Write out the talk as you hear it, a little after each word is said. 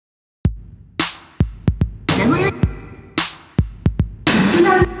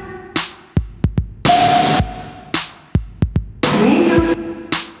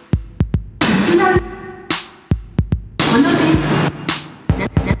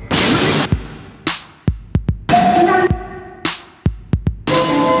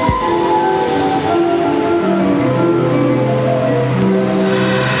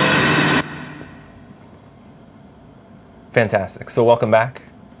Fantastic. So welcome back.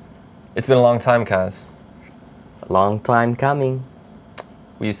 It's been a long time, Kaz. A long time coming.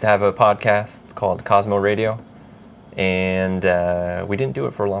 We used to have a podcast called Cosmo Radio, and we didn't do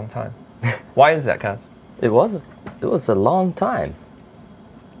it for a long time. Why is that, Kaz? It was a long time.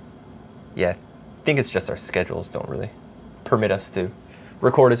 Yeah, I think it's just our schedules don't really permit us to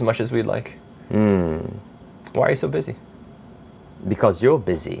record as much as we'd like. Why are you so busy? Because you're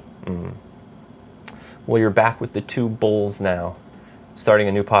busy. Well, you're back with the two bulls now, starting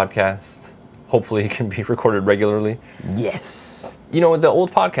a new podcast. Hopefully it can be recorded regularly. Yes. You know, the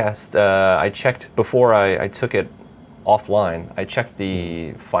old podcast, I checked before I took it offline. I checked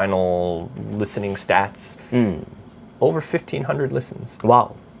the final listening stats. Over 1,500 listens.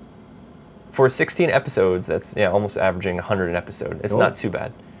 Wow. For 16 episodes, that's almost averaging 100 an episode. It's not too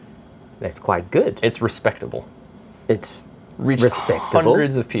bad. That's quite good. It's respectable. It's Reached respectable.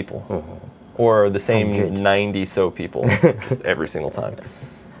 Hundreds of people. Or the same 100. 90 so people, just every single time.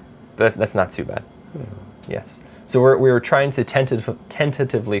 That's not too bad. Yes. So we were trying to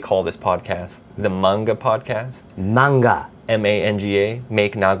tentatively call this podcast the Manga Podcast. Manga. M-A-N-G-A,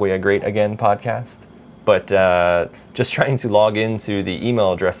 Make Nagoya Great Again podcast. But just trying to log into the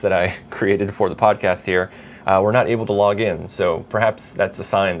email address that I created for the podcast here, we're not able to log in. So perhaps that's a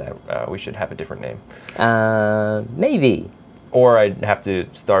sign that we should have a different name. Maybe. Or I'd have to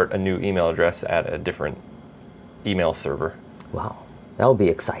start a new email address at a different email server. Wow. That would be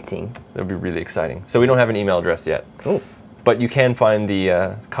exciting. That would be really exciting. So we don't have an email address yet. Oh. But you can find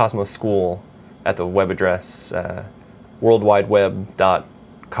the Cosmo School at the web address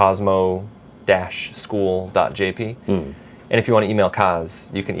worldwideweb.cosmo-school.jp. And if you want to email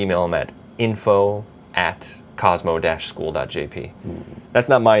Kaz, you can email him at info@cosmo-school.jp. That's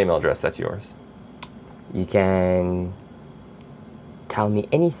not my email address, that's yours. You can tell me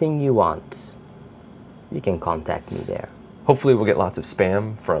anything you want. You can contact me there. Hopefully we'll get lots of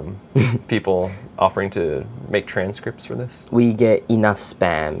spam from people offering to make transcripts for this. We get enough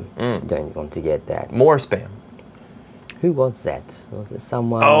spam. Don't want to get that. More spam. Who was that? Was it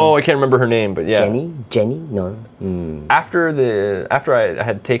someone? Oh, I can't remember her name, but yeah. Jenny? No. After I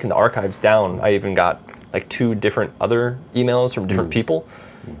had taken the archives down, I even got like 2 different other emails from different people,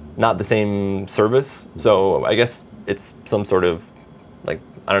 not the same service. So I guess it's some sort of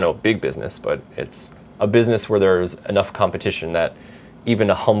I don't know, big business, but it's a business where there's enough competition that even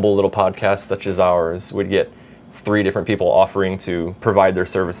a humble little podcast such as ours would get 3 different people offering to provide their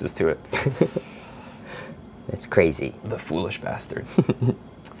services to it. That's crazy. The foolish bastards.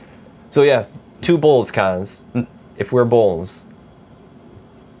 So yeah, 2 bulls, Kaz. If we're bulls,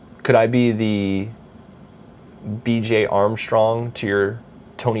 could I be the BJ Armstrong to your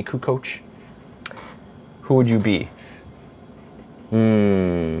Tony Kukoc? Who would you be?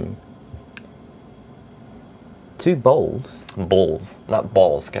 2 bowls? Bulls, not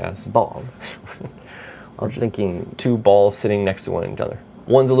balls, Kaz. Balls. I was thinking 2 balls sitting next to one another.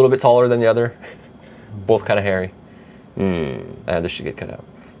 One's a little bit taller than the other. Both kind of hairy. This should get cut out.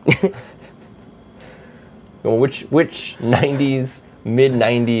 Well, which 90s,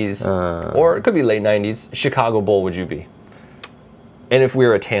 mid-90s, or it could be late 90s, Chicago Bull would you be? And if we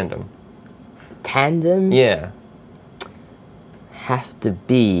were a tandem? Tandem? Yeah. Have to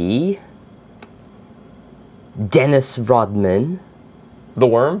be Dennis Rodman. The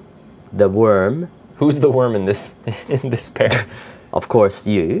Worm? The Worm. Who's the Worm in this pair? Of course,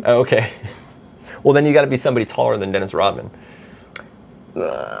 you. Oh, okay. Well, then you got to be somebody taller than Dennis Rodman.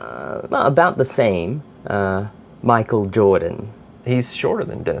 About the same. Michael Jordan. He's shorter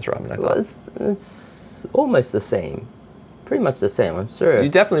than Dennis Rodman, I thought. It's almost the same. Pretty much the same, I'm sure. You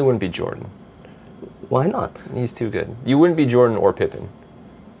definitely wouldn't be Jordan. Why not? He's too good. You wouldn't be Jordan or Pippen.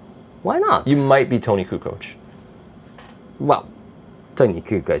 Why not? You might be Tony Kukoc. Well, Tony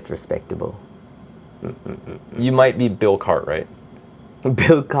Kukoc respectable. You might be Bill Cartwright.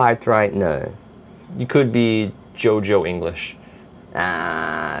 Bill Cartwright, no. You could be JoJo English.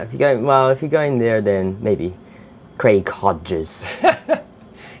 If you're going there, then maybe Craig Hodges.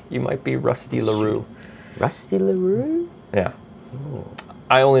 You might be Rusty LaRue. Rusty LaRue? Yeah. Ooh.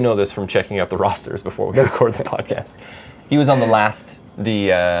 I only know this from checking out the rosters before we record the podcast. He was on the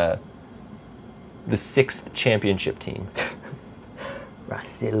 6th championship team.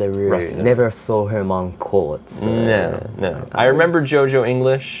 Rusty. Never saw him on court. So, No. I remember JoJo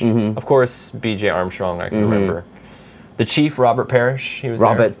English. Of course, B.J. Armstrong, I can remember. The Chief, Robert Parrish, he was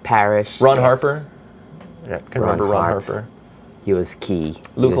Robert Parrish. Ron Harper. Yeah, I can remember Ron Harper. He was key.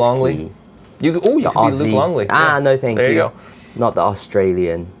 Luke Longley. You could be Luke Longley. No, thank you. There you go. Not the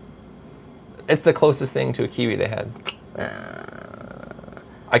Australian. It's the closest thing to a Kiwi they had.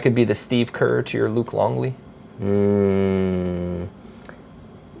 I could be the Steve Kerr to your Luke Longley. No,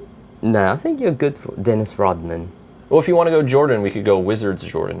 I think you're good for Dennis Rodman. Well, if you want to go Jordan, we could go Wizards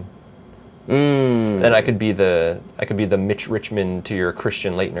Jordan. Then I could be the Mitch Richmond to your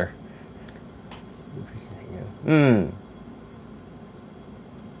Christian Laettner.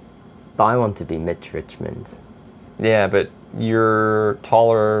 But I want to be Mitch Richmond. Yeah, but you're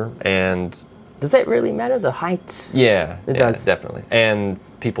taller and... Does that really matter, the height? Yeah, it does. Definitely. And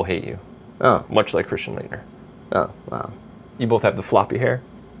people hate you. Oh. Much like Christian Laettner. Oh, wow. You both have the floppy hair.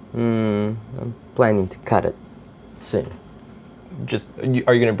 I'm planning to cut it soon. Are you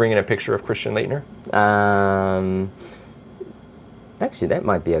going to bring in a picture of Christian Laettner? Actually, that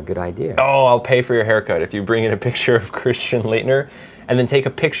might be a good idea. Oh, I'll pay for your haircut if you bring in a picture of Christian Laettner and then take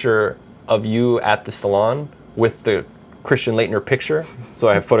a picture of you at the salon with the Christian Laettner picture. So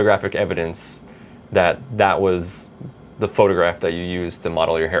I have photographic evidence that was the photograph that you used to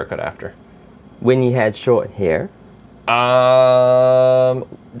model your haircut after. When he had short hair? Are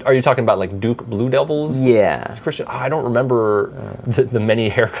you talking about like Duke Blue Devils? Yeah. Christian, I don't remember the many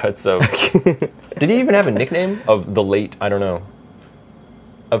haircuts of... Did he even have a nickname of the late, I don't know,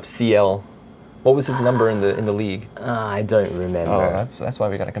 of CL? What was his number in the league? I don't remember. Oh, that's why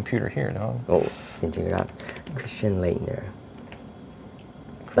we got a computer here, dog. Oh, can check it out. Christian Laettner.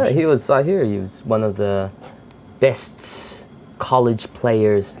 But I hear he was one of the best college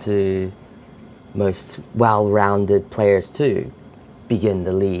players to most well-rounded players to begin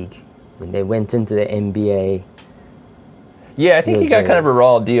the league. When they went into the NBA. Yeah, I think he got kind of a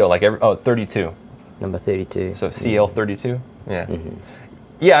raw deal, like 32. Number 32. So CL 32? Yeah.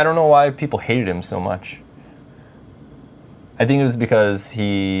 Yeah, I don't know why people hated him so much. I think it was because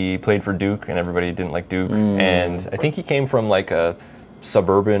he played for Duke and everybody didn't like Duke. And I think he came from like a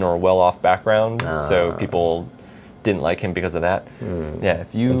suburban or well-off background, so people didn't like him because of that. Yeah,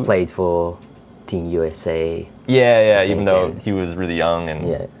 if you... And played for Team USA. Yeah, even though he was really young. And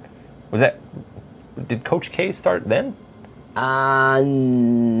yeah. Did Coach K start then?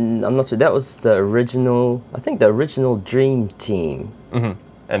 I'm not sure. That was the original, I think the original Dream Team.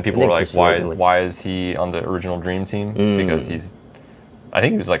 And people were like, why is he on the original Dream Team? Because I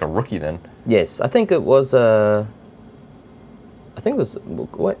think he was like a rookie then. Yes, I think it was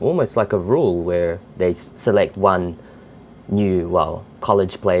almost like a rule where they select one new,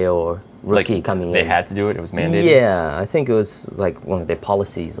 college player or rookie coming in. They had to do it? It was mandated? Yeah, I think it was like one of their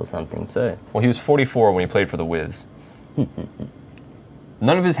policies or something. So. Well, he was 44 when he played for the Wiz.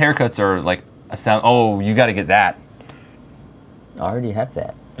 None of his haircuts are like a sound, you got to get that. I already have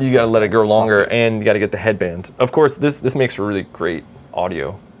that. You got to let it grow longer, and you got to get the headband. Of course, this makes for really great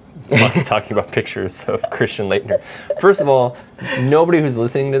audio. Talking about pictures of Christian Laettner. First of all, nobody who's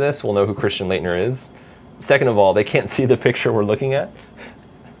listening to this will know who Christian Laettner is. Second of all, they can't see the picture we're looking at.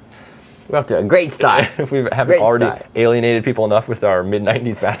 We're off to a great start. If we haven't already alienated people enough with our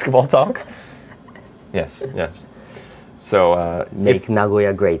mid-90s basketball talk. Yes. So make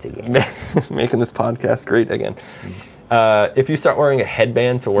Nagoya great again. Making this podcast great again. If you start wearing a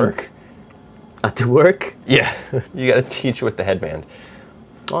headband to work. To work? Yeah, you got to teach with the headband.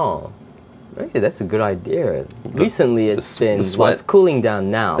 Oh, actually, that's a good idea. Recently, it's cooling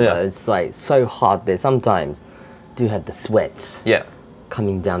down now, but it's like so hot that sometimes do have the sweats. Yeah.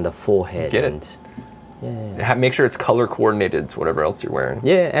 Coming down the forehead. Get it? Yeah. Make sure it's color coordinated to whatever else you're wearing.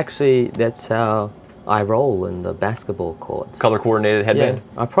 Yeah, actually, that's how I roll in the basketball court. Color coordinated headband?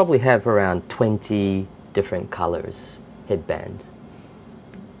 Yeah, I probably have around 20 different colors headbands.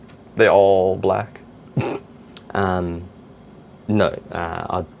 They all black? No,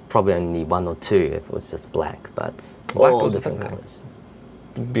 I'd probably only need one or two if it was just black, but black all different colors.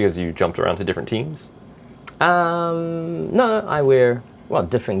 Because you jumped around to different teams? No, I wear,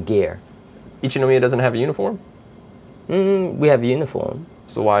 different gear. Ichinomiya doesn't have a uniform? We have a uniform.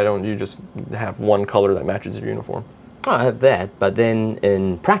 So why don't you just have one color that matches your uniform? I have that, but then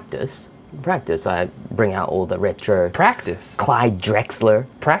in practice, I bring out all the retro... Practice? Clyde Drexler.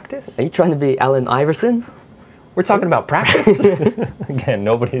 Practice? Are you trying to be Allen Iverson? We're talking about practice. Again,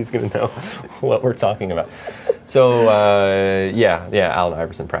 nobody's going to know what we're talking about. So, Allen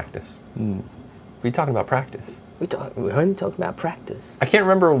Iverson practice. We're talking about practice. We're only talking about practice. I can't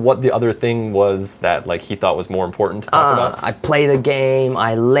remember what the other thing was that like he thought was more important to talk about. I play the game.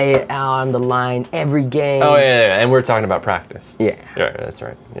 I lay it out on the line every game. Oh yeah, and we're talking about practice. Yeah. Yeah, that's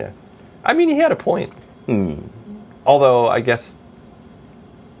right. Yeah. I mean, he had a point. Although I guess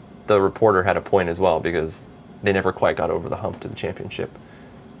the reporter had a point as well because they never quite got over the hump to the championship.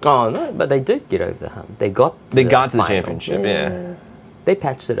 Oh no, but they did get over the hump. They got to the final. Championship. Yeah. They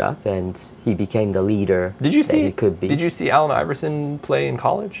patched it up, and he became the leader. Did you see? He could be. Did you see Allen Iverson play in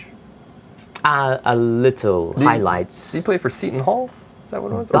college? A little highlights. Did he play for Seton Hall? Is that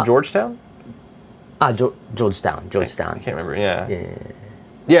what it was? Or Georgetown? Georgetown. I can't remember. Yeah.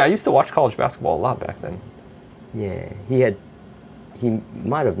 Yeah, I used to watch college basketball a lot back then. Yeah, he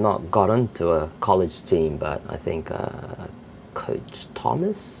might have not got into a college team, but I think Coach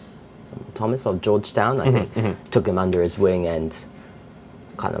Thomas of Georgetown, I think, took him under his wing and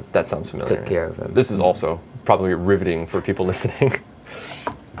kind of that sounds familiar. Took care of him. This is also probably riveting for people listening.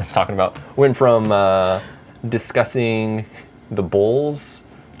 Went from discussing the Bulls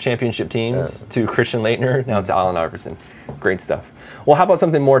championship teams to Christian Laettner, now to Allen Iverson. Great stuff. Well, how about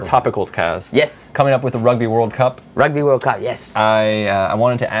something more topical, Kaz? Yes. Coming up with the Rugby World Cup. Rugby World Cup, yes. I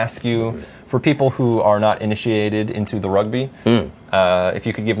wanted to ask you, for people who are not initiated into the rugby, if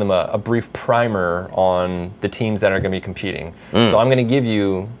you could give them a brief primer on the teams that are going to be competing. So I'm going to give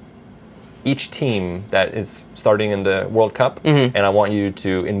you each team that is starting in the World Cup, and I want you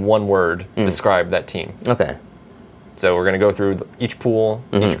to, in one word, describe that team. Okay. So we're going to go through each pool,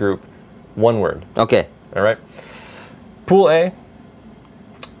 each group, one word. Okay. All right. Pool A,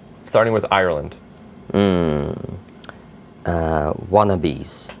 starting with Ireland. Wannabes.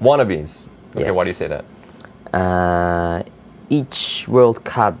 Wannabes. Okay, Yes. why do you say that? Each World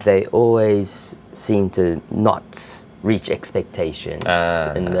Cup, they always seem to not reach expectations.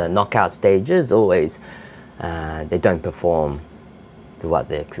 In the knockout stages, always they don't perform to what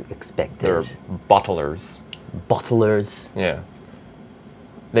they expected. They're bottlers. Bottlers. Yeah.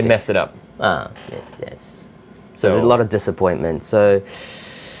 They mess it up. Yes. So a lot of disappointment. So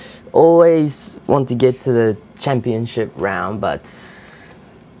always want to get to the championship round, but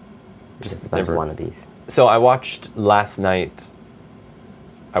just a bunch of wannabes. So I watched last night.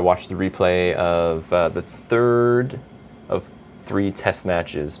 I watched the replay of the third of 3 test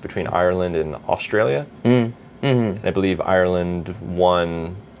matches between Ireland and Australia. And I believe Ireland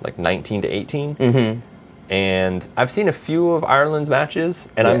won like 19-18. And I've seen a few of Ireland's matches,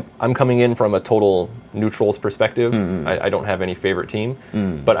 and I'm coming in from a total neutral's perspective. I don't have any favorite team,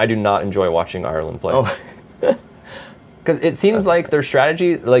 but I do not enjoy watching Ireland play. Because it seems like their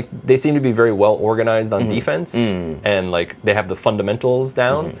strategy, like they seem to be very well organized on defense, and like they have the fundamentals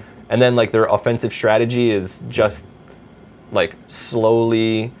down, and then like their offensive strategy is just like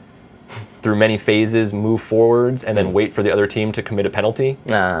slowly through many phases move forwards and then wait for the other team to commit a penalty,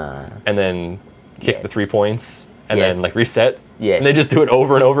 and then kick the 3 points and then like reset. And they just do it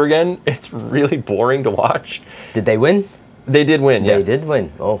over and over again. It's really boring to watch. Did they win? They did win, yes. They did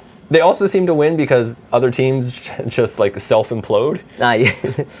win. Oh. They also seem to win because other teams just like self-implode.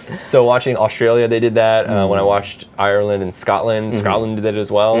 So watching Australia, they did that. When I watched Ireland and Scotland, Scotland did it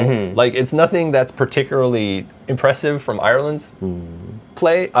as well. Like it's nothing that's particularly impressive from Ireland's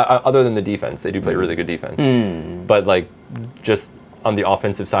play, other than the defense. They do play really good defense. But like just on the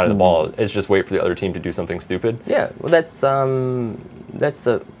offensive side of the ball, it's just wait for the other team to do something stupid. Yeah, well, that's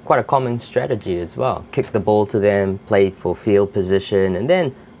quite a common strategy as well. Kick the ball to them, play for field position, and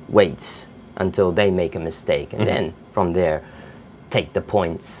then wait until they make a mistake, and then from there, take the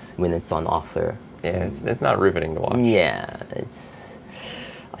points when it's on offer. Yeah, it's not riveting to watch. Yeah,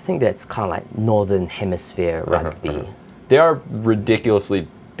 I think that's kind of like Northern Hemisphere rugby. They are ridiculously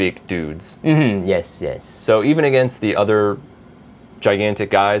big dudes. Yes. So even against the other gigantic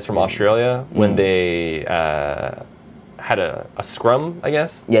guys from Australia, when they had a scrum, I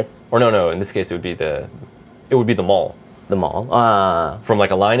guess. Yes. Or no. In this case, it would be the maul. The maul. From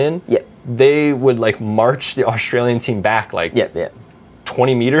like a line in. Yep. They would like march the Australian team back like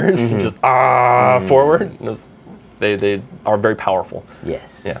 20 meters and just forward. They are very powerful.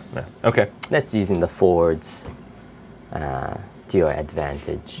 Yes. Yeah. Okay. That's using the forwards to your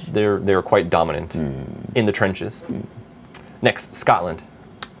advantage. They're quite dominant in the trenches. Next, Scotland.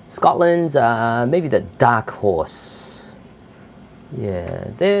 Scotland's maybe the dark horse. Yeah,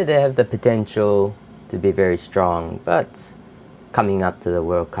 they have the potential to be very strong, but coming up to the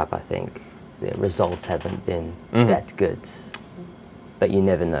World Cup, I think the results haven't been that good. But you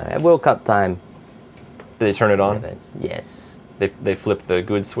never know. At World Cup time, do they turn it on? Yes. They flip the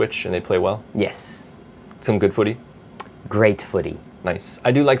good switch and they play well? Yes. Some good footy? Great footy. Nice.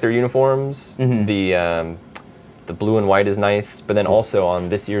 I do like their uniforms. The blue and white is nice, but then also on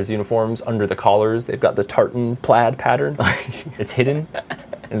this year's uniforms, under the collars, they've got the tartan plaid pattern. It's hidden.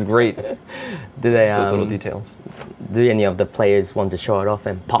 It's great. Do they? Those little details. Do any of the players want to show it off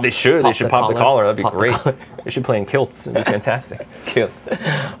and pop? They should. They should pop the collar. That'd be Pop the great. collar. They should play in kilts. It'd be fantastic. Kilt.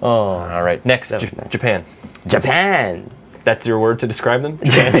 Oh, All right. Next, That was nice. Japan. Japan. That's your word to describe them?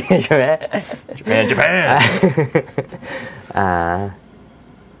 Japan. Japan. Japan.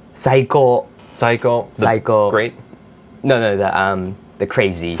 Psycho. Psycho. Psycho. Great. No, the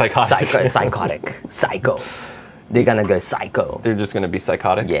crazy. Psychotic. Psychotic. Psycho. They're gonna go psycho. They're just going to be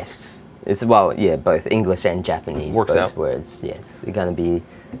psychotic. Yes. It's both English and Japanese. Works both out. words. Yes. They're gonna be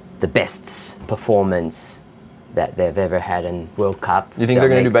the best performance that they've ever had in World Cup. You think they're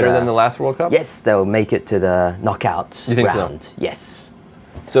going to do better than the last World Cup? Yes, they'll make it to the knockout You think so? round. Yes.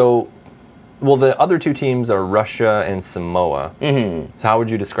 So, well, the other two teams are Russia and Samoa. Mm-hmm. So how would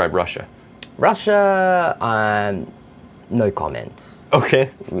you describe Russia? Russia, no comment. Okay.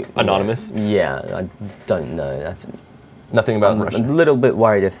 Anonymous. Yeah, I don't know. Nothing about I'm Russia. a little bit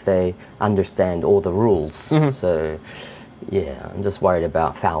worried if they understand all the rules. Mm-hmm. So, yeah, I'm just worried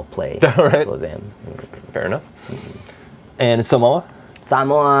about foul play All right. for them. Fair enough. And Samoa?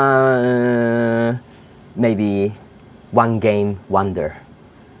 Samoa, maybe one game wonder.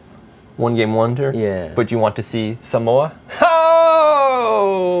 One game wonder? Yeah. But you want to see Samoa?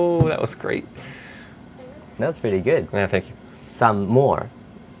 Oh, that was great. That's pretty good. Yeah, thank you. Some more.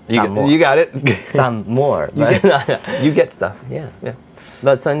 You got it. Some more. But You get stuff. yeah. Yeah.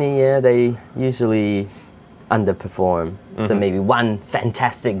 But Sony, they usually underperform. Mm-hmm. So maybe one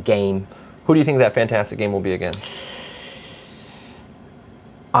fantastic game. Who do you think that fantastic game will be against?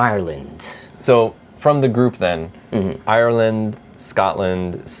 Ireland. So, from the group then, Mm-hmm. Ireland,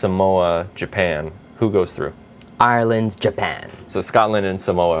 Scotland, Samoa, Japan, who goes through? Ireland, Japan. So Scotland and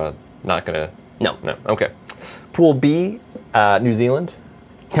Samoa, not gonna... No. No, okay. Pool B, New Zealand,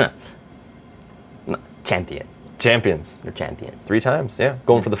 Champion. champions. The champion. 3 times, yeah.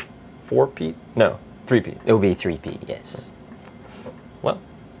 Going for the 4-peat? No, 3-peat. It will be 3P, yes. Well,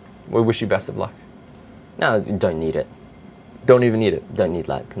 we wish you best of luck. No, you don't need it. Don't even need it. Don't need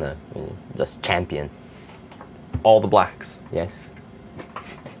luck, no. Just champion. All the blacks. Yes.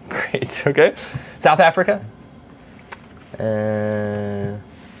 Great, okay. South Africa,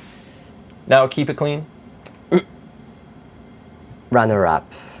 now keep it clean. Runner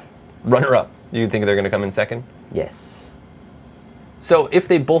up. Runner up. You think they're gonna come in second? Yes. So if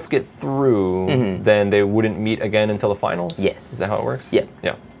they both get through, then they wouldn't meet again until the finals? Yes. Is that how it works? Yeah.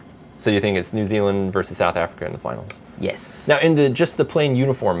 Yeah. So you think it's New Zealand versus South Africa in the finals? Yes. Now, in just the plain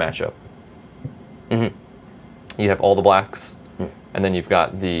uniform matchup, you have all the blacks, and then you've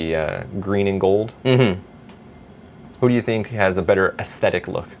got the green and gold. Who do you think has a better aesthetic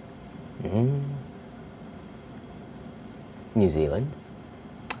look? New Zealand.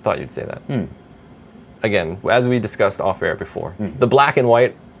 Thought you'd say that. Again, as we discussed off air before, the black and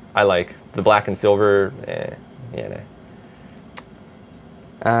white, I like. The black and silver,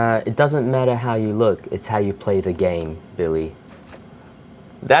 It doesn't matter how you look, it's how you play the game, Billy.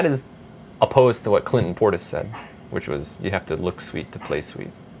 That is opposed to what Clinton Portis said, which was you have to look sweet to play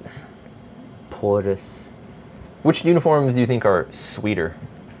sweet. Portis. Which uniforms do you think are sweeter?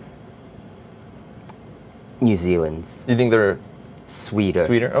 New Zealand's. You think they're Sweeter.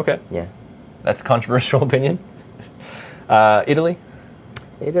 sweeter? Okay. Yeah. That's a controversial opinion. Italy?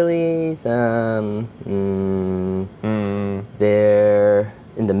 Italy's, they're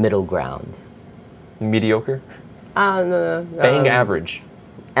in the middle ground. Mediocre? No. Bang average.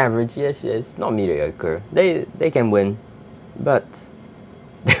 Average, yes. Not mediocre. They can win, but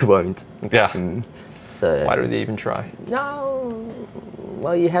they won't. Yeah. So Why do they even try? no.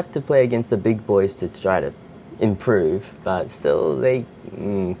 Well, you have to play against the big boys to try to improve, but still they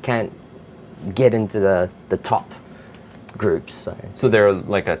can't get into the top groups. So they're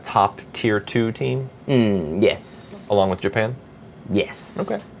like a top tier 2 team Yes. along with Japan? Yes.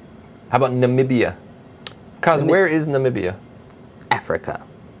 Okay. How about Namibia? Because where is Namibia? Africa.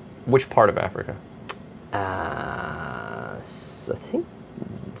 Which part of Africa? I think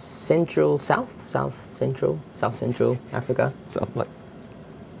South Central Africa. So, like,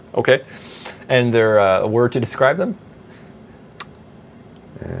 okay. And their a word to describe them?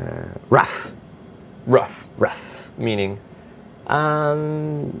 Rough. Rough. Meaning?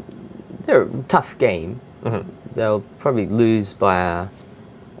 They're a tough game. They'll probably lose by a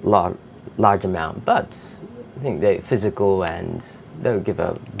large amount, but I think they're physical and they'll give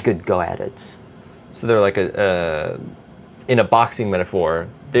a good go at it. So they're like in a boxing metaphor,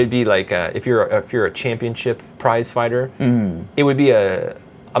 they'd be like if you're a championship prize fighter, it would be a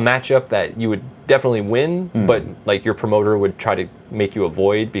a matchup that you would definitely win, but like your promoter would try to make you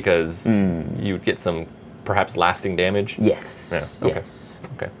avoid because you would get some perhaps lasting damage? Yes. Yeah. Okay. Yes.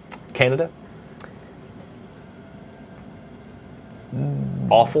 Okay. Canada?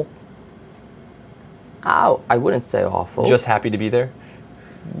 Awful? Oh, I wouldn't say awful. Just happy to be there?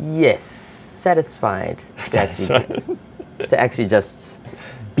 Yes, satisfied. To actually just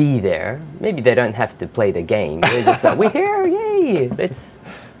be there. Maybe they don't have to play the game. They're just like, we're here, yay! Let's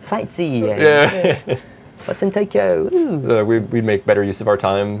sightsee. Yeah. What's in Tokyo? Ooh. We'd make better use of our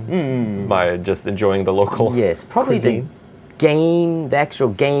time by just enjoying the local Yes, probably cuisine. the actual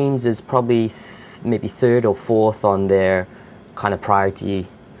games is probably maybe third or fourth on their kind of priority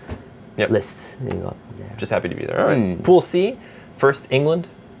list. Just happy to be there. All right. Pool C, first England.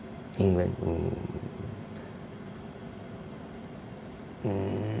 England.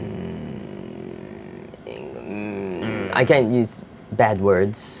 I can't use bad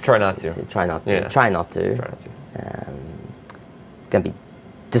words. Try not to. Try not to. Yeah. Try not to. Try not to. Gonna be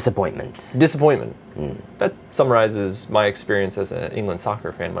disappointment. Disappointment. That summarizes my experience as an England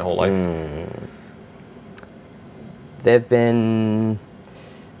soccer fan my whole life. They've been,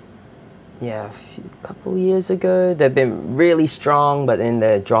 a couple years ago, they've been really strong, but then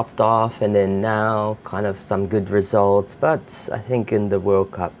they dropped off, and then now kind of some good results. But I think in the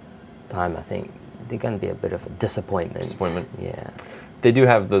World Cup time, I think they're going to be a bit of a disappointment. Disappointment. Yeah. They do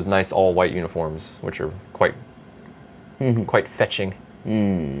have those nice all white uniforms, which are quite fetching.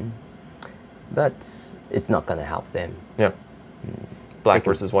 But it's not going to help them. Yeah. Black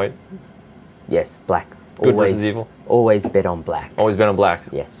versus white. Yes, black. Good versus evil. Always bet on black. Always been on black.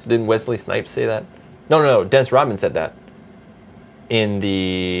 Yes. Didn't Wesley Snipes say that? No. Dennis Rodman said that in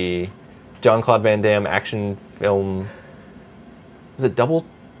the John Claude Van Damme action film. Was it double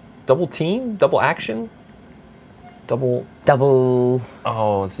team? Double action? Double.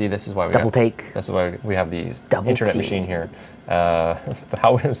 Oh, see, this is why we double take. This is why we have the Double internet team. machine here. How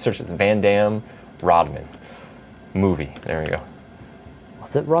would I search this? Van Damme, Rodman, movie. There we go.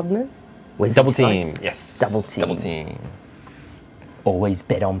 Was it Rodman? Double team. Yes. Double team. Double team. Always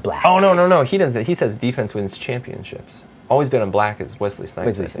bet on black. Oh no. He does that. He says defense wins championships. Always bet on black is Wesley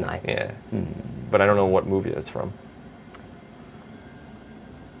Snipes. Wesley I think. Snipes. Yeah. But I don't know what movie it's from.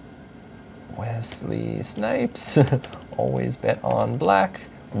 Wesley Snipes. Always bet on black.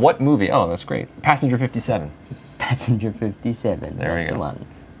 What movie? Oh, that's great. Passenger 57. Passenger 57. There we That's go. the one.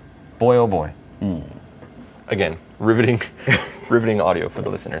 Boy, oh boy. Again, riveting audio for the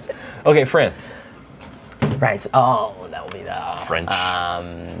listeners. Okay, France. France. Oh, that will be the French.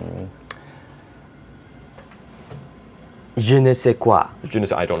 Je ne sais quoi.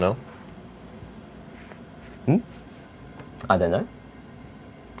 I don't know. I don't know.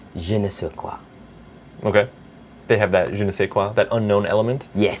 Je ne sais quoi. Okay. They have that je ne sais quoi, that unknown element.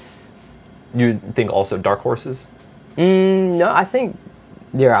 Yes. You think also dark horses? No, I think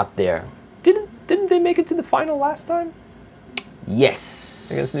they're up there. Didn't they make it to the final last time? Yes.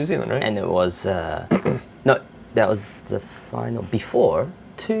 Against New Zealand, right? And it was no, that was the final before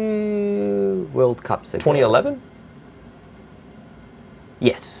 2 World Cups ago. 2011?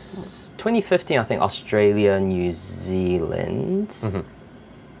 Yes. 2015, I think Australia, New Zealand.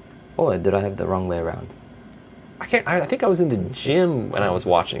 Or did I have the wrong way around? I think I was in the gym when I was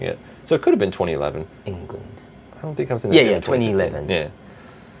watching it. So it could have been 2011. England. I don't think I was in the gym in 2011. Yeah.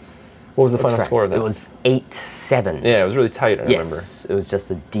 What was the final France. score of that? It was 8-7. Yeah, it was really tight, I remember. Yes, it was just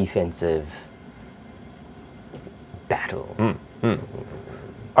a defensive battle.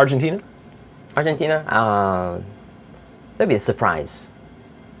 Argentina? Argentina, that'd be a surprise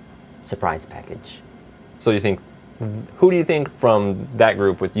package. So who do you think from that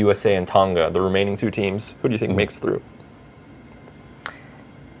group with USA and Tonga, the remaining 2 teams, who do you think makes through?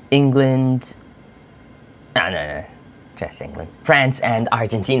 England. No. Just England. France and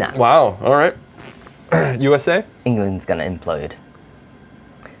Argentina. Wow, all right. USA? England's gonna implode.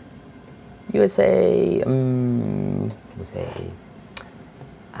 USA,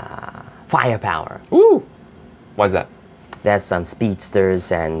 firepower. Woo! Why's that? They have some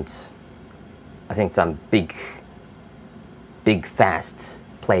speedsters and I think some big, fast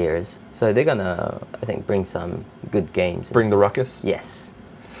players. So they're gonna, I think, bring some good games. Bring the ruckus? Yes.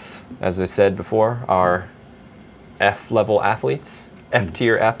 As I said before, our F-level athletes,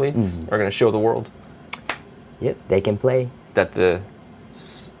 F-tier athletes, are going to show the world Yep, they can play. that the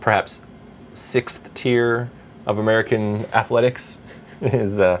perhaps 6th tier of American athletics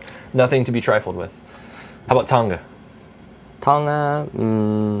is nothing to be trifled with. How about Tonga? Tonga,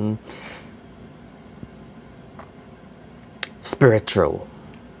 spiritual.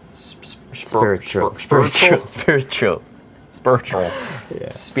 Spiritual. Spiritual.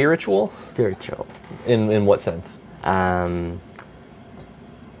 Yeah. Spiritual? Spiritual. In what sense? They'll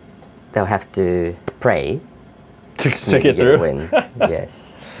have to pray To to get get a through? win.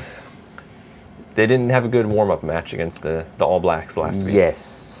 Yes. They didn't have a good warm-up match against the All Blacks last week.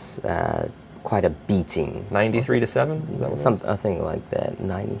 Yes. Quite a beating. 93-7? Is that what it was? I think like that.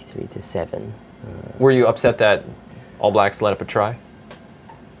 93-7. Were you upset that All Blacks let up a try?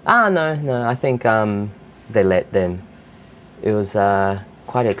 No. I think they let them. It was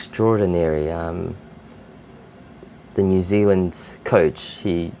quite extraordinary. The New Zealand coach,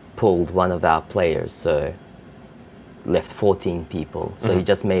 he pulled one of our players, so left 14 people. So he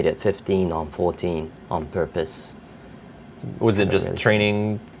just made it 15 on 14 on purpose. Was it just really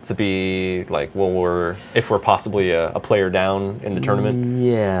training to be like, well, if we're possibly a player down in the tournament?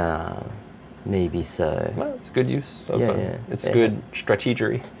 Yeah, maybe so. Well, it's good use of Yeah. It's good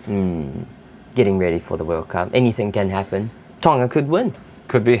strategery. Getting ready for the World Cup. Anything can happen. Tonga could win.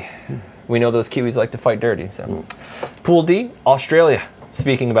 Could be. We know those Kiwis like to fight dirty. So, Pool D, Australia.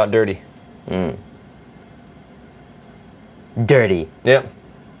 Speaking about dirty. Dirty. Yep.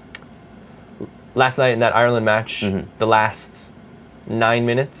 Last night in that Ireland match, the last 9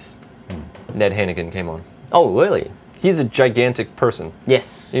 minutes, Ned Hannigan came on. Oh, really? He's a gigantic person.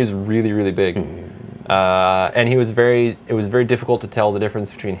 Yes. He was really, really big. And it was very difficult to tell the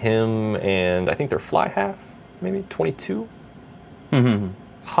difference between him and I think their fly half, maybe 22?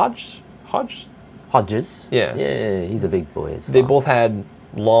 Hodges? Hodges? Yeah. Yeah, he's a big boy as well. They both had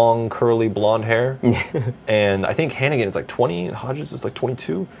long, curly, blonde hair. And I think Hannigan is like 20 and Hodges is like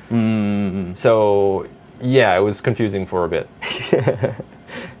 22. So, yeah, it was confusing for a bit.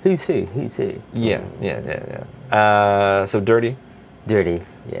 Who's who? Yeah. So, dirty. Dirty,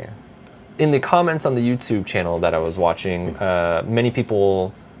 yeah. In the comments on the YouTube channel that I was watching, many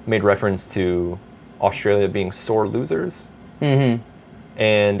people made reference to Australia being sore losers. And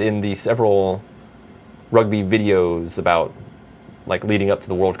in the several rugby videos about like leading up to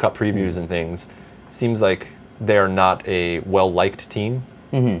the World Cup previews and things, seems like they're not a well-liked team.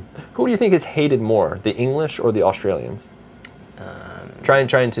 Who do you think is hated more, the English or the Australians?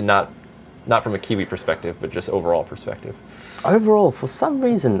 Trying to not from a Kiwi perspective, but just overall perspective. Overall, for some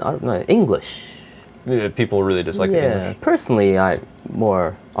reason, I don't know, English. People really dislike the English. Personally, I'm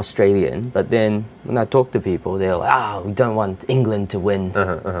more Australian, but then when I talk to people, they're like, we don't want England to win.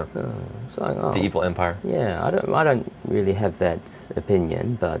 It's like, The evil empire. Yeah, I don't really have that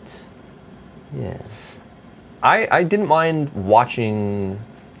opinion, but yeah. I didn't mind watching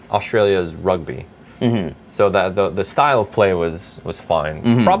Australia's rugby. So that the style of play was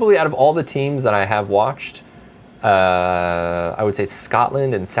fine. Probably out of all the teams that I have watched, I would say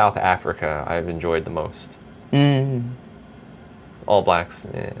Scotland and South Africa I've enjoyed the most. All Blacks,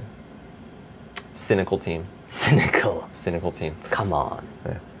 cynical team. Cynical team. Come on.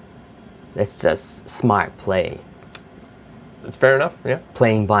 Yeah. That's just smart play. It's fair enough, yeah.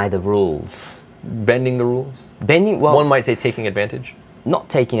 Playing by the rules. Bending the rules. Well, one might say taking advantage. Not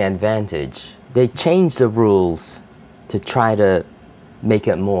taking advantage. They changed the rules to try to make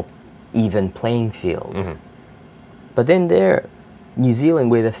it more even playing field. But then New Zealand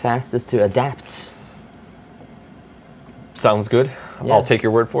were the fastest to adapt. Sounds good. Yeah. I'll take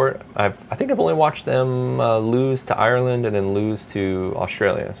your word for it. I think I've only watched them lose to Ireland and then lose to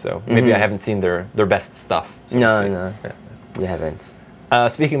Australia. So maybe I haven't seen their best stuff. So to speak. No, you haven't.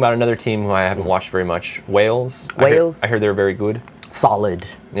 Speaking about another team who I haven't watched very much, Wales. Wales? I heard they're very good. Solid.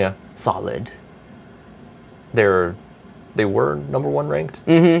 Yeah. Solid. They were number 1 ranked.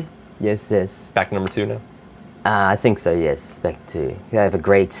 Yes. Back to number 2 now. I think so, yes. Back to. They have a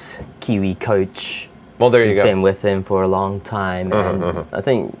great Kiwi coach. Well, there you He's go. been with him for a long time. And I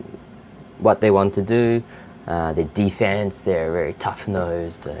think what they want to do, their defense, they're very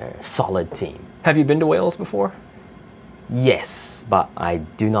tough-nosed, they're a solid team. Have you been to Wales before? Yes, but I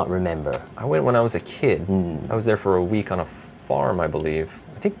do not remember. I went when I was a kid. I was there for a week on a farm, I believe.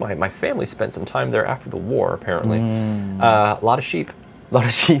 I think my family spent some time there after the war, apparently. A lot of sheep. A lot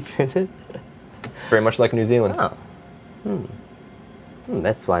of sheep, is it? Very much like New Zealand. Oh.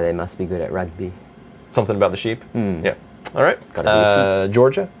 That's why they must be good at rugby. Something about the sheep? Yeah. All right. Gotta be a sheep.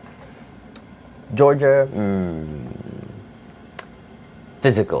 Georgia? Georgia,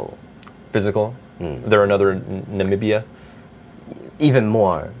 physical. Physical? They're another Namibia? Even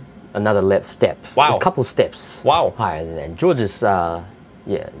more. Another step. Wow. A couple steps. Wow. Higher than that. Georgia's, they're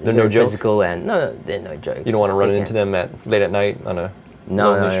no joke? physical and no, they're no joke. You don't want to run into them late at night on a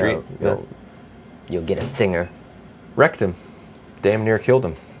lonely street? No. You'll get a stinger. Wrecked him. Damn near killed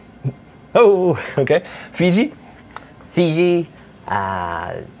him. Oh, okay. Fiji? Fiji,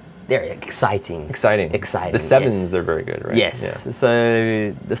 they're exciting. Exciting. Exciting. The sevens, yes. they're very good, right? Yes. Yeah.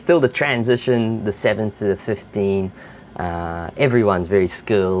 So there's still the transition, the 7s to the 15. Everyone's very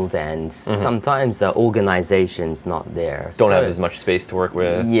skilled, and sometimes the organization's not there. Don't have as much space to work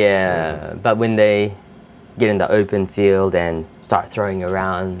with. Yeah, but when they get in the open field and start throwing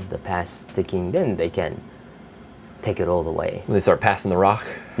around the pass sticking, then they can take it all the way. When they start passing the rock.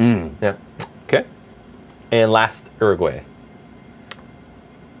 Yeah. Okay. And last, Uruguay.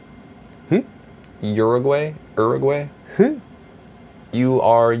 Uruguay? Uruguaya?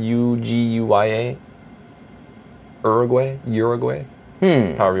 Uruguay?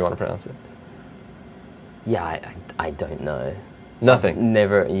 However you want to pronounce it. Yeah, I don't know. Nothing.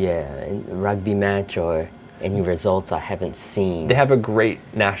 Never, rugby match or any results I haven't seen. They have a great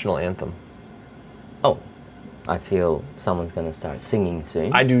national anthem. Oh, I feel someone's going to start singing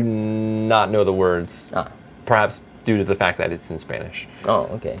soon. I do not know the words, perhaps due to the fact that it's in Spanish. Oh,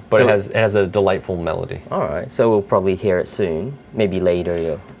 okay. But it has a delightful melody. All right, so we'll probably hear it soon. Maybe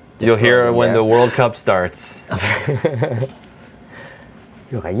later You'll hear it when the World Cup starts.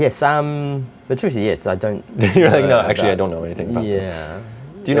 You're like, yes, but truthfully, yes, I don't. You're like, no, actually, I don't know anything about them. Yeah.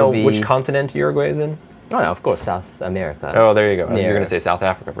 Do you know which continent Uruguay is in? Oh, yeah, of course, South America. Oh, there you go. Near, You're going to say South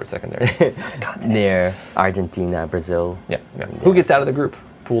Africa for a second there. It's not a continent. Near Argentina, Brazil. Yeah. Who gets out of the group?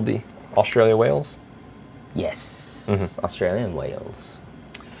 Pool D. Australia, Wales? Yes. Australia and Wales.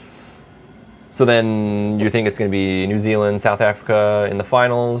 So then you think it's going to be New Zealand, South Africa in the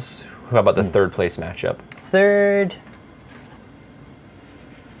finals. How about the third place matchup? Third,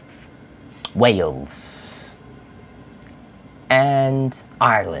 Wales and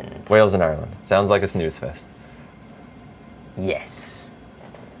Ireland. Wales and Ireland. Sounds like a snooze fest. Yes.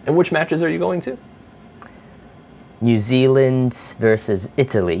 And which matches are you going to? New Zealand versus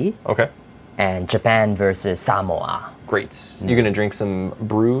Italy. Okay. And Japan versus Samoa. Great. You're going to drink some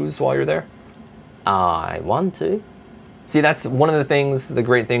brews while you're there? I want to. See, that's one of the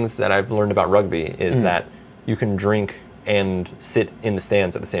great things that I've learned about rugby is that you can drink and sit in the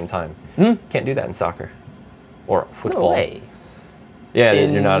stands at the same time. Can't do that in soccer or football. No way. Yeah,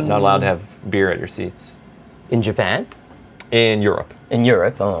 you're not allowed to have beer at your seats. In Japan? In Europe. In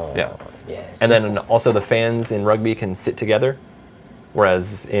Europe? Oh, yeah. Yes. And then also the fans in rugby can sit together,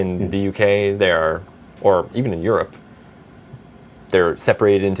 whereas in the UK they are, or even in Europe, they're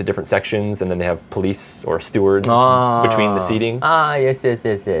separated into different sections, and then they have police or stewards between the seating. Yes.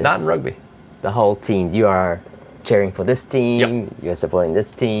 Not in rugby. The whole team. You are cheering for this team, Yep. you're supporting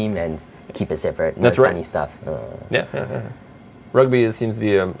this team, and keep it separate. No That's right. funny stuff. Yeah. Rugby seems to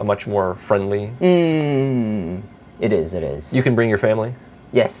be a much more friendly. It is. You can bring your family.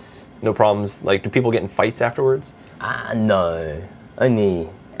 Yes. No problems. Like, do people get in fights afterwards? No. Only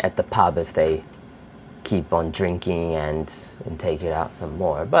at the pub if they keep on drinking and take it out some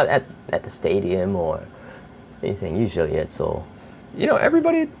more. But at the stadium or anything, usually it's all. You know,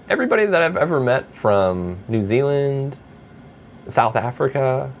 everybody that I've ever met from New Zealand, South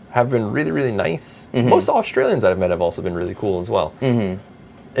Africa have been really, really nice. Most Australians that I've met have also been really cool as well.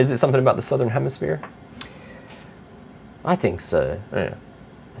 Is it something about the Southern Hemisphere? I think so. Yeah.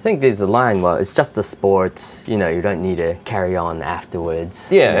 I think there's a line, well, it's just a sport, you don't need to carry on afterwards.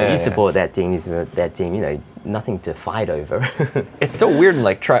 Yeah, you support that team, you support that team, nothing to fight over. It's so weird and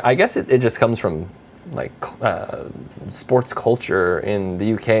I guess it just comes from sports culture in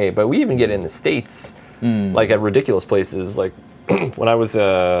the UK, but we even get it in the States, like at ridiculous places. Like when I was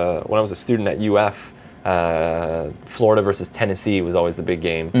a student at UF, Florida versus Tennessee was always the big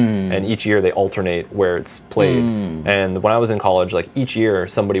game, and each year they alternate where it's played. And when I was in college, like each year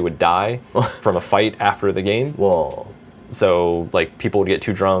somebody would die from a fight after the game. Whoa. So like people would get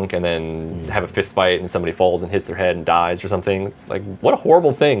too drunk and then have a fist fight, and somebody falls and hits their head and dies or something. It's like, what a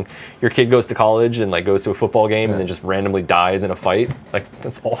horrible thing. Your kid goes to college and like goes to a football game and then just randomly dies in a fight. Like,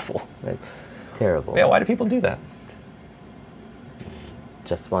 that's awful. That's terrible. Yeah, why do people do that?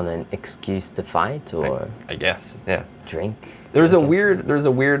 Just want an excuse to fight or I guess, yeah. drink. There's a weird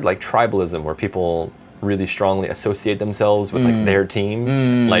like tribalism where people really strongly associate themselves with like their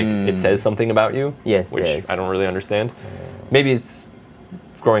team. Like it says something about you. Yes, which yes. I don't really understand. Maybe it's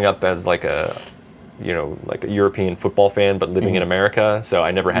growing up as like a European football fan, but living in America. So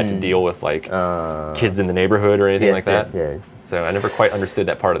I never had to deal with like kids in the neighborhood or anything like that. Yes. So I never quite understood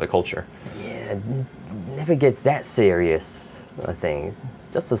that part of the culture. Yeah, never gets that serious, I think. It's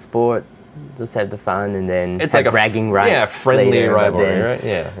just a sport, just have the fun, and then It's have like bragging rights. Yeah, friendly later, rivalry, right?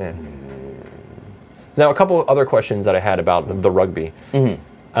 Yeah. Now, a couple other questions that I had about the rugby.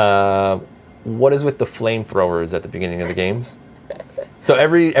 What is with the flamethrowers at the beginning of the games? So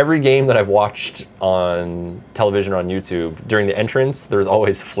every game that I've watched on television or on YouTube, during the entrance, there's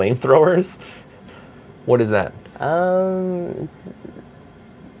always flamethrowers. What is that? It's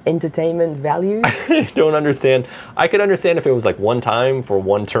entertainment value. I don't understand. I could understand if it was like one time for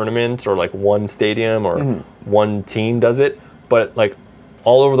one tournament or like one stadium or one team does it, but like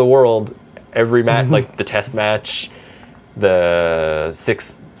all over the world, every match, like the test match, the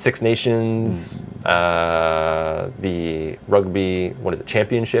Six Nations, the rugby,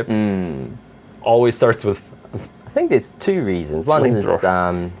 championship, always starts with. I think there's two reasons. One is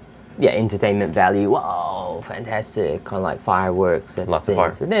entertainment value. Wow, fantastic! Kind of like fireworks and Lots of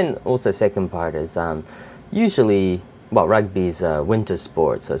things. fire. And then also second part is usually rugby's a winter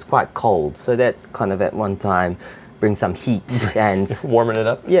sport, so it's quite cold. So that's kind of at one time bring some heat and Warming it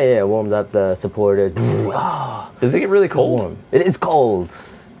up. warmed up the supporters. Does it get really cold? Warm. It is cold.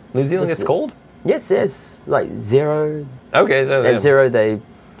 New Zealand Just- gets cold? Yes, like 0. Okay. So, At 0 they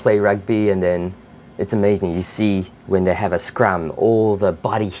play rugby, and then it's amazing. You see when they have a scrum, all the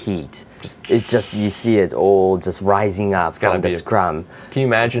body heat. It's just, you see it all just rising up gotta from the be scrum. Can you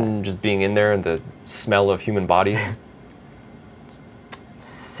imagine just being in there and the smell of human bodies?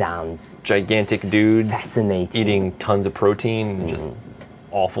 Sounds Gigantic dudes fascinating. eating tons of protein and just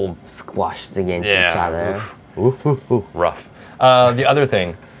awful, Squashed against Yeah, each other. rough. The other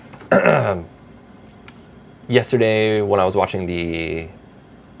thing, yesterday when I was watching the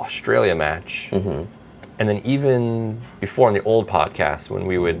Australia match, and then even before on the old podcast when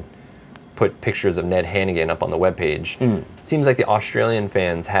we would put pictures of Ned Hannigan up on the webpage, it seems like the Australian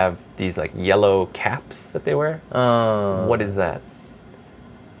fans have these like yellow caps that they wear. What is that?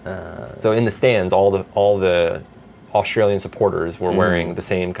 So in the stands, all the Australian supporters were wearing the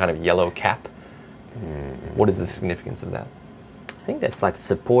same kind of yellow cap. What is the significance of that? I think that's like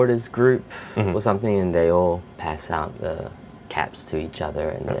supporters group or something, and they all pass out the caps to each other,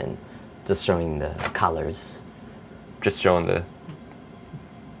 and then just showing the colors. Just showing the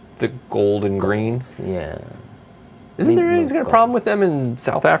gold and green. Yeah. Isn't there Maybe any kind of gold. problem with them in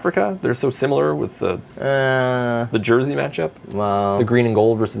South Africa? They're so similar with the jersey matchup. Well, The green and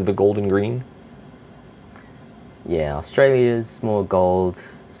gold versus the gold and green. yeah, Australia's more gold,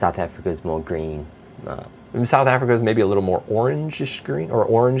 South Africa's more green. And South Africa is maybe a little more orangish green or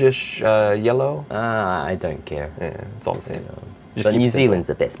orangish yellow. I don't care. Yeah, it's all the same. Just But keep New it simple. Zealand's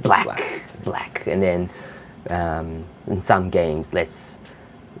the best. Black. And then in some games, let's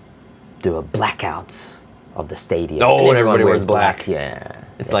do a blackout of the stadium. Oh, and everyone everybody wears black. Yeah.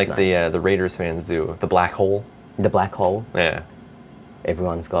 It's that's like nice. the Raiders fans do. The black hole. The black hole. Yeah.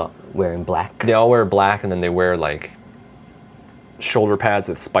 Everyone's got wearing black. They all wear black and then they wear like shoulder pads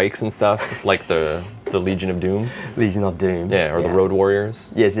with spikes and stuff, like the Legion of Doom. Legion of Doom. Yeah, or the Road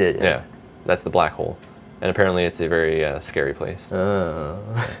Warriors. Yes. Yeah, that's the black hole. And apparently it's a very scary place.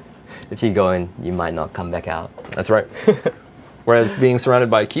 If you go in, you might not come back out. That's right. Whereas being surrounded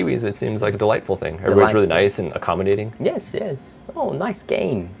by Kiwis, it seems like a delightful thing. Everybody's really Delightful. nice and accommodating. Yes. Oh, nice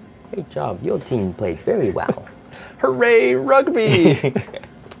game. Great job. Your team played very well. Hooray, rugby!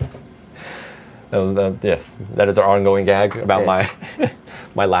 Yes, that is our ongoing gag about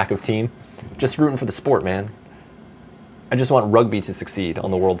my lack of team. Just rooting for the sport, man. I just want rugby to succeed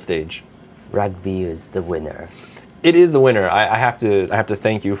on the world stage. Rugby is the winner. It is the winner. I have to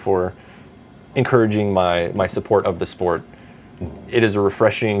thank you for encouraging my support of the sport. It is a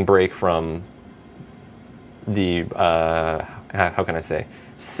refreshing break from the how can I say,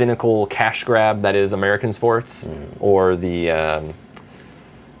 cynical cash grab that is American sports, or the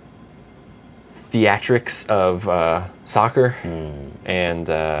theatrics of soccer and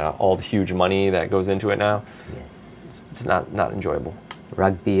all the huge money that goes into it now. Yes. It's just not enjoyable.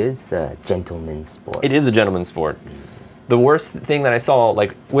 Rugby is the gentleman's sport. It is a gentleman's sport. The worst thing that I saw,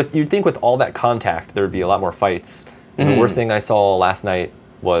 like you'd think with all that contact there would be a lot more fights. And the worst thing I saw last night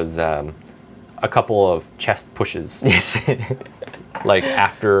was a couple of chest pushes. Yes. Like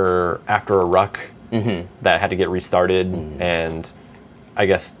after a ruck that had to get restarted, and I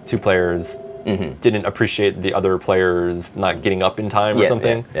guess two players didn't appreciate the other players not getting up in time or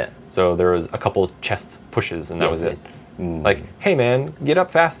something. Yeah. So there was a couple chest pushes, and that was it. Yes. Like, hey man, get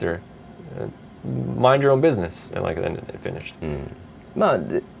up faster, mind your own business, and like then it finished.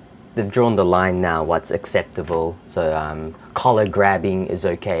 Well, they've drawn the line now. What's acceptable? So collar grabbing is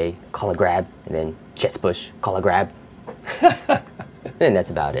okay. Collar grab, and then chest push. Collar grab. And that's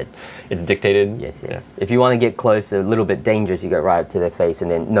about it. It's dictated. Yes. Yeah. If you want to get close, a little bit dangerous, you go right up to their face,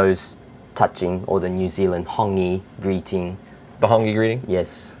 and then nose touching, or the New Zealand hongi greeting. The hongi greeting.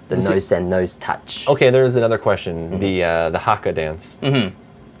 Yes, the See- nose and nose touch. Okay, there's another question. The haka dance.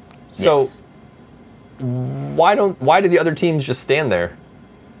 So Yes. Why do the other teams just stand there?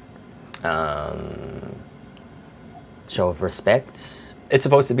 Show of respect. It's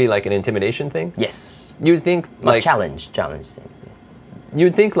supposed to be like an intimidation thing? Yes. You'd think like challenge thing. Yes.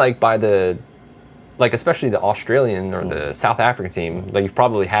 You'd think like by the especially the Australian or the South African team, like you've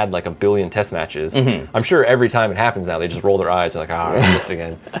probably had like a billion test matches. I'm sure every time it happens now, they just roll their eyes. They're like, "Ah, this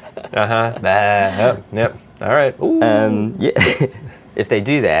again." Yep. All right. Ooh. Yeah. If they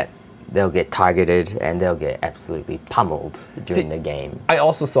do that, they'll get targeted and they'll get absolutely pummeled during the game. I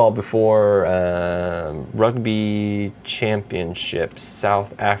also saw before Rugby Championship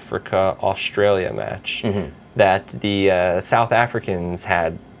South Africa Australia match that the South Africans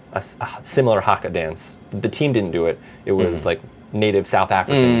had a similar haka dance. The team didn't do it. It was like native South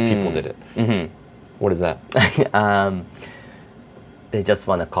African people did it. What is that? They just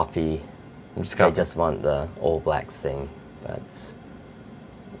want to copy. They just want the All Blacks thing, but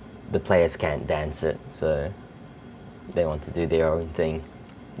the players can't dance it, so they want to do their own thing.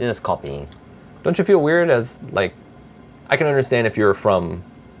 They're just copying. Don't you feel weird as like, I can understand if you're from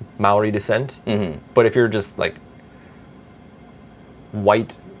Maori descent, but if you're just like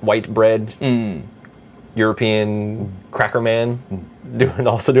white bread, European cracker man,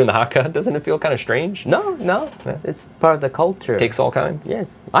 also doing the haka, doesn't it feel kind of strange? No, yeah. It's part of the culture. Takes all kinds.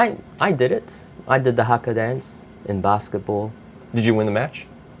 Yes, I did it. I did the haka dance in basketball. Did you win the match?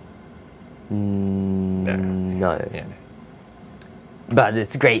 No. Yeah. But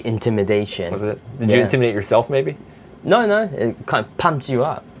it's great intimidation. Was it? Did you intimidate yourself maybe? No. It kind of pumps you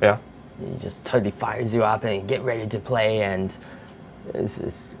up. Yeah. It just totally fires you up and get ready to play, and it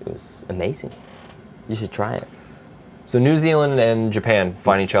was amazing. You should try it. So New Zealand and Japan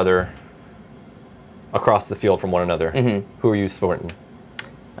find each other across the field from one another. Who are you supporting?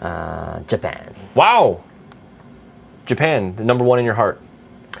 Japan. Wow! Japan, the number one in your heart.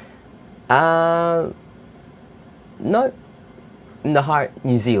 No. In the heart,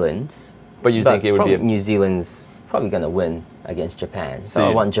 New Zealand. But you think it would be New Zealand's probably going to win against Japan. So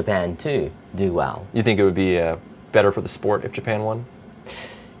I want Japan to do well. You think it would be better for the sport if Japan won?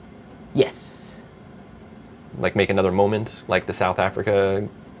 Yes. Like make another moment, like the South Africa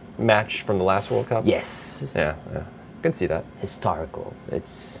match from the last World Cup? Yes. Yeah. I can see that. Historical. It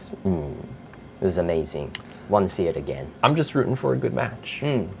was amazing. Want to see it again. I'm just rooting for a good match.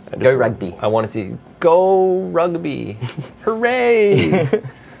 Go rugby. I want to see go rugby. Hooray!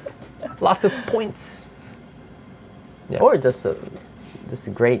 Lots of points. Yes. Or just a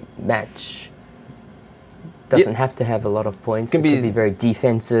great match. Doesn't have to have a lot of points. It could be very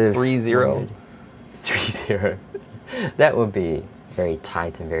defensive. 3-0. 3-0. That would be very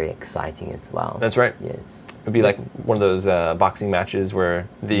tight and very exciting as well. That's right. Yes. It'd be like one of those boxing matches where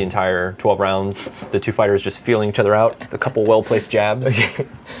the entire 12 rounds, the two fighters just feeling each other out, a couple well-placed jabs. Okay. And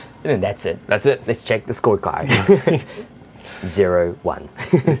then that's it. That's it. Let's check the scorecard.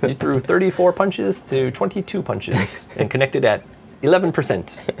 0-1. You threw 34 punches to 22 punches and connected at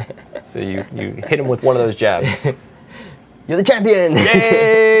 11%. So you hit him with one of those jabs. You're the champion!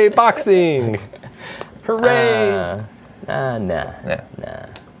 Yay! Boxing! Hooray! Nah.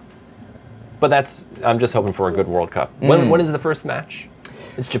 But I'm just hoping for a good World Cup. When is the first match?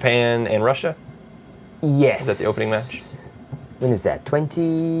 It's Japan and Russia? Yes. Is that the opening match? When is that?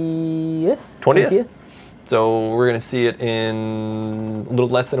 20th? 20th? So we're going to see it in a little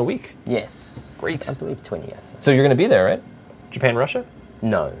less than a week? Yes. Great. I believe 20th. So you're going to be there, right? Japan, Russia?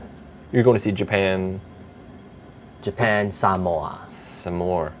 No. You're going to see Japan... Samoa.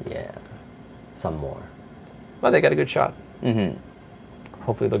 Samoa. Yeah. Some more. Well, they got a good shot.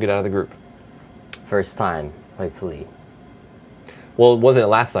 Hopefully they'll get out of the group. First time, hopefully. Well, wasn't it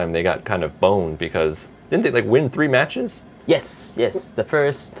last time they got kind of boned because... Didn't they win 3 matches? Yes. The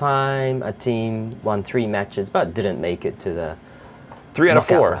first time a team won 3 matches but didn't make it to the 3 out of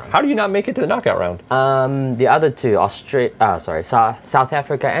 4. round. How do you not make it to the knockout round? The other two, South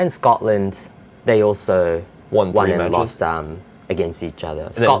Africa and Scotland, they also won 3 and matches. lost against each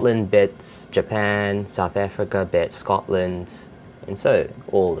other. Scotland beat Japan, South Africa beat Scotland, and so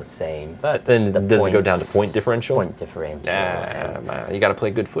all the same. But then does it go down to point differential? Point differential. You got to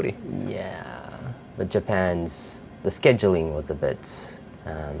play good footy. Yeah, but the scheduling was a bit.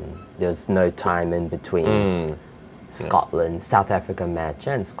 There was no time in between. Scotland, South Africa match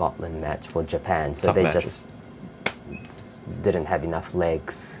and Scotland match for Japan. So Tough they matches. just didn't have enough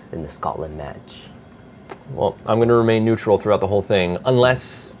legs in the Scotland match. Well, I'm going to remain neutral throughout the whole thing,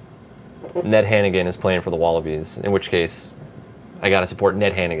 unless Ned Hannigan is playing for the Wallabies, in which case I got to support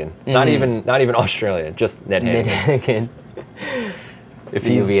Ned Hannigan. Not even Australia, just Ned Hannigan. Ned Hannigan. If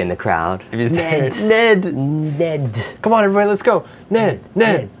He'll be in the crowd. If he's Ned. Ned. Ned. Come on, everybody, let's go. Ned.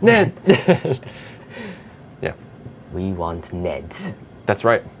 We want Ned. That's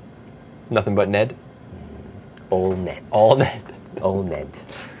right. Nothing but Ned. All Ned. All Ned. All Ned.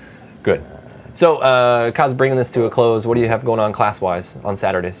 Good. So, Kaz, bringing this to a close, what do you have going on class-wise on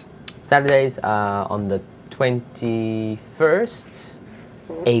Saturdays? Saturdays on the 21st,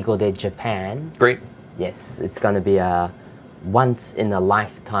 Eigo de Japan. Great. Yes, it's going to be a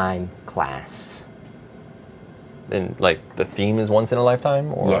once-in-a-lifetime class. And, like, the theme is once in a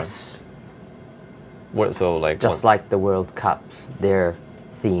lifetime? Or Yes. What, so, like... Just like the World Cup, their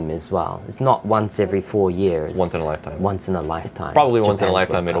theme as well. It's not once every 4 years. Once in a lifetime. Once in a lifetime. Probably once in a Japan's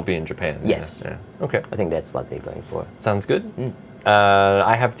lifetime World it'll Cup. be in Japan. Yes. Yeah. Okay. I think that's what they're going for. Sounds good.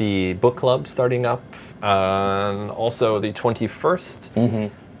 I have the book club starting up also the 21st.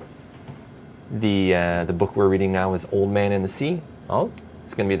 The book we're reading now is Old Man and the Sea. Oh?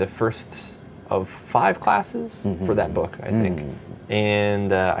 It's going to be the first of 5 classes for that book, I think.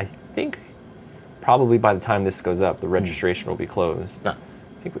 And I think probably by the time this goes up, the registration will be closed. No.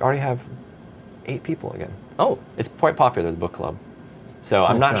 I think we already have 8 people again. Oh. It's quite popular, the book club. So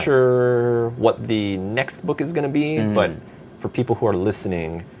I'm not nice. sure what the next book is going to be, but for people who are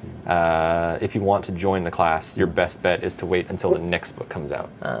listening, if you want to join the class, your best bet is to wait until the next book comes out,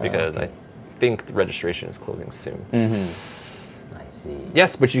 because I think the registration is closing soon. I see.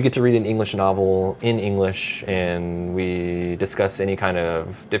 Yes, but you get to read an English novel in English, and we discuss any kind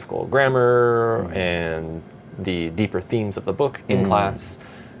of difficult grammar and the deeper themes of the book in class.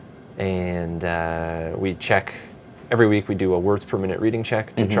 And we check, every week we do a words per minute reading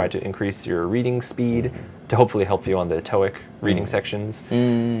check to try to increase your reading speed to hopefully help you on the TOEIC reading sections,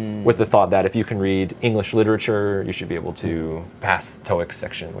 with the thought that if you can read English literature, you should be able to pass the TOEIC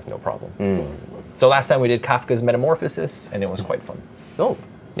section with no problem. So last time we did Kafka's Metamorphosis, and it was quite fun. Oh.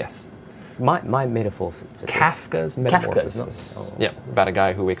 Yes. My metaphor. Kafka's Metamorphosis. Yeah, about a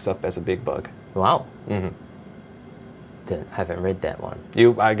guy who wakes up as a big bug. Wow. Haven't read that one.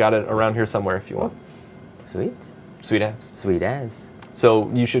 I got it around here somewhere if you want. Sweet. Sweet as. Sweet as.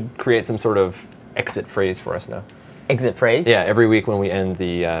 So you should create some sort of exit phrase for us now. Exit phrase? Yeah, every week when we end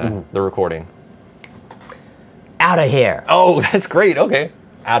the recording. Out of here. Oh, that's great. Okay.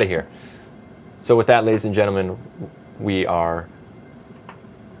 Out of here. So with that, ladies and gentlemen, we are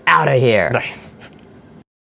Out of here. nice.